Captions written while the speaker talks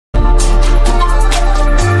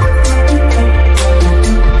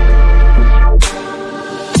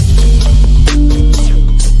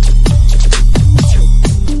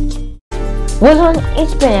What's on?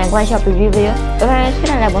 It's been a one shop review video. If I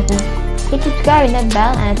spin on that button, hit subscribe and that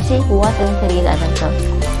bell and see what's in today's adventure.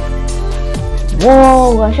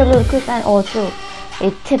 Whoa, I should look quick and also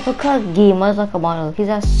a typical gamer like a model. He's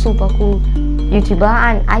a super cool YouTuber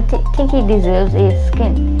and I think he deserves a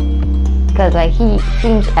skin. Because like he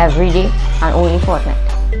streams every day and only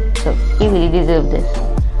Fortnite. So he really deserves this.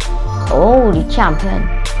 Oh, the champion.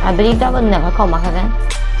 I believe that will never come back again.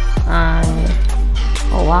 And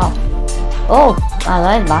oh wow. Oh,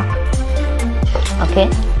 Alloy is back. Okay.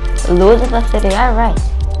 Loads of stuff today. Alright.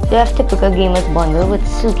 They have typical gamers bundle with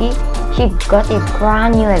Suki. She got a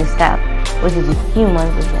brand new hairstyle, which is a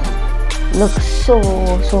human version. Looks so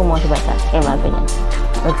much better in my opinion.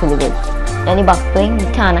 Looks really good. Then the back bling,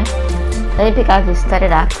 the Tana. Then the pickaxe is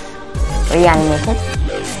studded axe. Reanimated.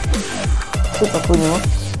 Super cool new.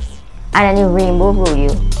 And then the rainbow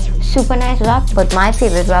rodeo. Super nice wrap, but my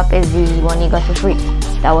favorite wrap is the one you got for free.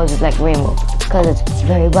 That was like rainbow, because it's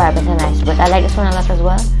very vibrant and nice. But I like this one a lot as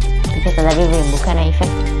well, because I like the rainbow kind of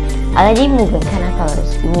effect. I like the moving kind of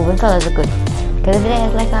colors. The moving colors are good, because if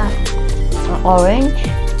there's like an orange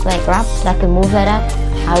like wrap that can move like that,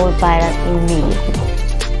 I would buy that immediately.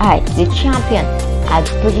 Alright, the champion. I'm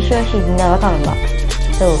pretty sure she's never coming back.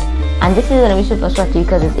 So, and this is gonna be super sweaty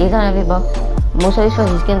because it's 800 V-Bucks. Most of these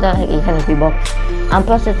fuzzy skins are like 800 V-Bucks. And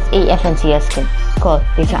plus it's a FNCS skin called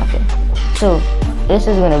the champion. So this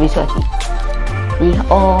is gonna be sweaty. The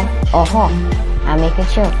I'm making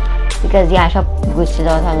sure, because the iShop boosted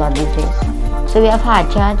out a lot these days. So we have hard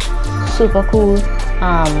charge, super cool,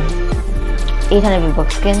 800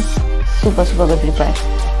 V-Bucks skin, super good for the price.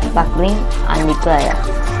 Back bling and the player,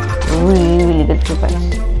 really good for the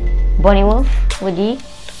price. Bunny Wolf with the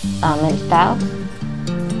style.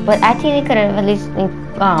 But I think they could have at least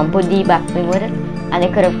put the back bling with it, and they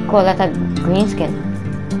could have called that a green skin.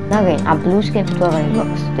 Not green, a blue skin for 1200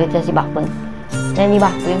 bucks. So it has the back bling. Then the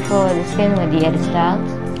back bling for the skin with the edit styles.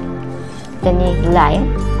 Then the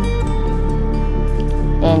lion.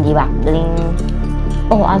 Then the back bling.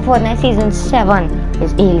 Oh, and Fortnite Season 7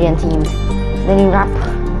 is alien themed. Then the wrap.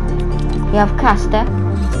 You have Caster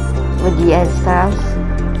with the edit styles.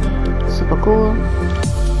 Super cool.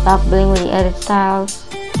 Back bling with the edit styles.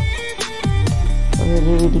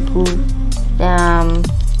 Really cool. Now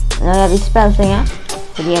we have the spell singer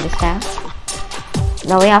with the edit style.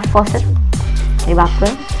 Now we have Faucet, the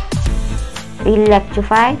background.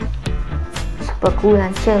 Electrify, super cool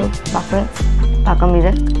and chill background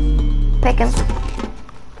music. Pick him.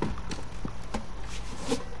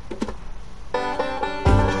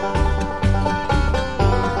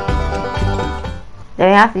 Then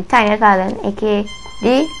we have the Tiny Talent, aka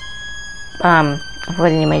the I forgot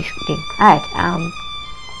the name of this thing. Alright,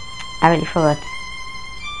 I really forgot.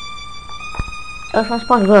 It was from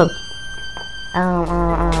SpongeBob.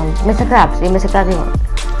 Mr. Krabs, the Mr. Krabs one.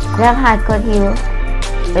 They have hardcore hero,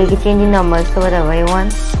 but you can change the numbers to whatever you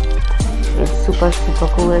want. It's super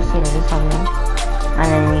cool, you know, this one. And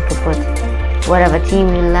then you can put whatever team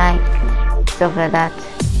you like, stuff like that.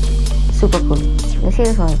 Super cool. You see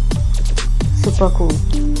this one? Super cool.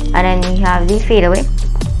 And then you have the fadeaway,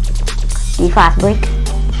 the fast break,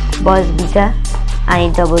 buzz beater,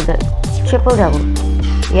 and a triple double.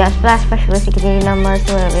 You have splash specialist, you can change the numbers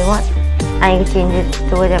to whatever you want, and you can change it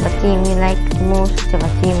to whatever team you like most, whichever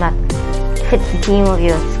team that fits the theme of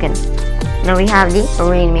your skin. Now we have the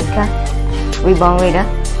Rainmaker, Rebound Raider,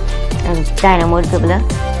 and Dynamo Dribbler,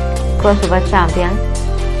 Crossover Champion,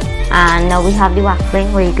 and now we have the Wax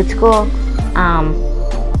Bling where you could score,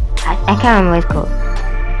 I can't remember what it's called,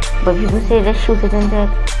 but people say just shoot it into it,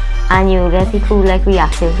 and you get the cool like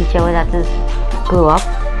reactive feature where that is glow up.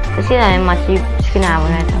 So see that much you skin have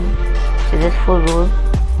on it. So this full roll.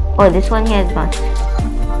 Oh, this one here is much.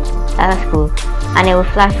 That's cool. And it will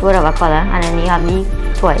flash whatever color, and then you have the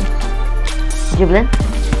toy. Dribbling.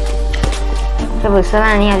 Traversal,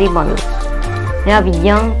 and you have the bundles. You have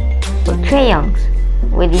the Trey Youngs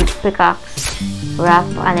with the pickaxe, wrap,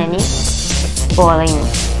 and then the balling.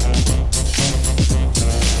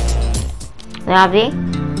 You have the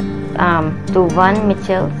Dovan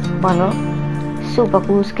Mitchell's bundle. Super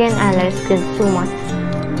cool skin. I like skin so much.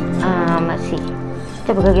 Let's see.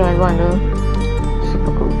 Typical gamers bundle.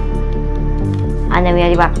 Super cool. And then we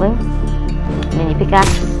have the back bling. Then the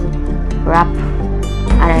pickaxe, wrap,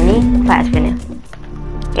 and then the fire spinner.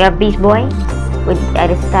 You have Beast Boy with the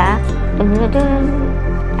edit style. And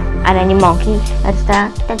then the monkey edit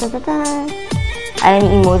style. And then the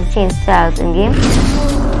emote change styles in game.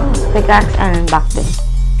 Pickaxe and back bling.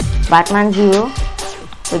 Batman Zero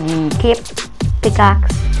with the cape,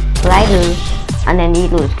 pickaxe, glider, and then the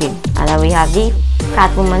load screen. And then we have the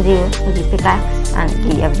Catwoman Zero with the pickaxe and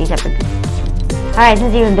the everything separately. Alright,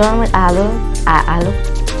 since you're done with Aloy,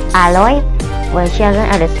 well, she has an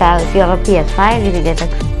edit style. If you have a PS5, you can get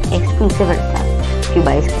exclusive edit style if you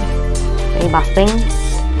buy a skin. The back bling.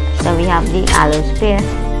 Then we have the Aloy Spear,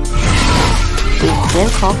 the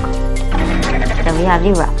Flint Hawk. Then we have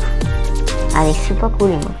the Wrap, and a super cool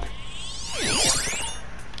emote.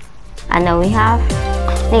 And now we have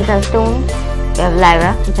Snake and Stone. We have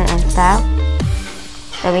Lyra with an edit style.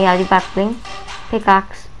 Then we have the back bling,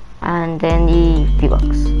 pickaxe, and then the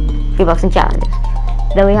V-Bucks and challenges.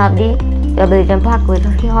 Then we have the ability pack with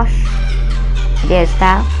Hush, the edit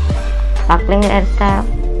style, back bling with edit style,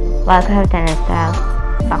 Valkyrie with an edit style,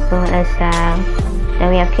 back bling with edit style. Then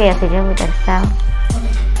we have Chaos Agent with edit style,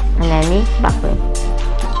 and then the back bling.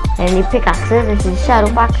 Then the pickaxes, this is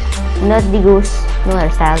Shadow Pack, not the Ghost, no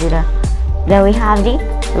edit style either. Then we have the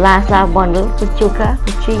Last Lab bundle with Joker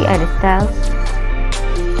with 3 edit styles,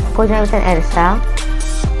 Poison with an edit style.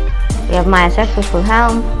 We have Maya Sex with full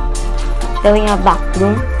helm. Then we have Black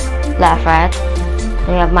Bloom, Laugh Riot. Then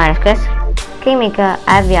we have Minus Crest, Kingmaker,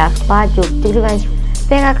 Aviac, Bad Joke, Revenge,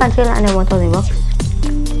 Finger Control, and then 1000 bucks.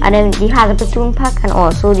 And then the Hazard Platoon pack, and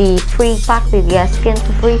also the free pack to get skin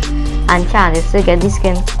for free and chances to get the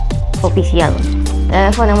skin for PC alone.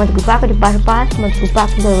 Then for the monthly pack with the Battle Pass, monthly pack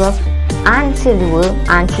with the Rough, and Save the World,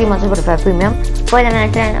 and 3 months of Spotify Premium for the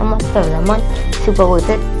 99 a month, $7 a month. Super worth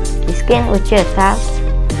it. The skin with chair style,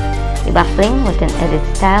 the back bling with an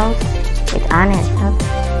edit styles, with an edit style,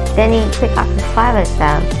 then the pickaxe with 5 edit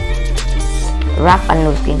styles, wrap and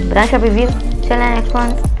no skin. But that's our review. See you in the next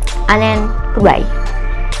one, and then goodbye.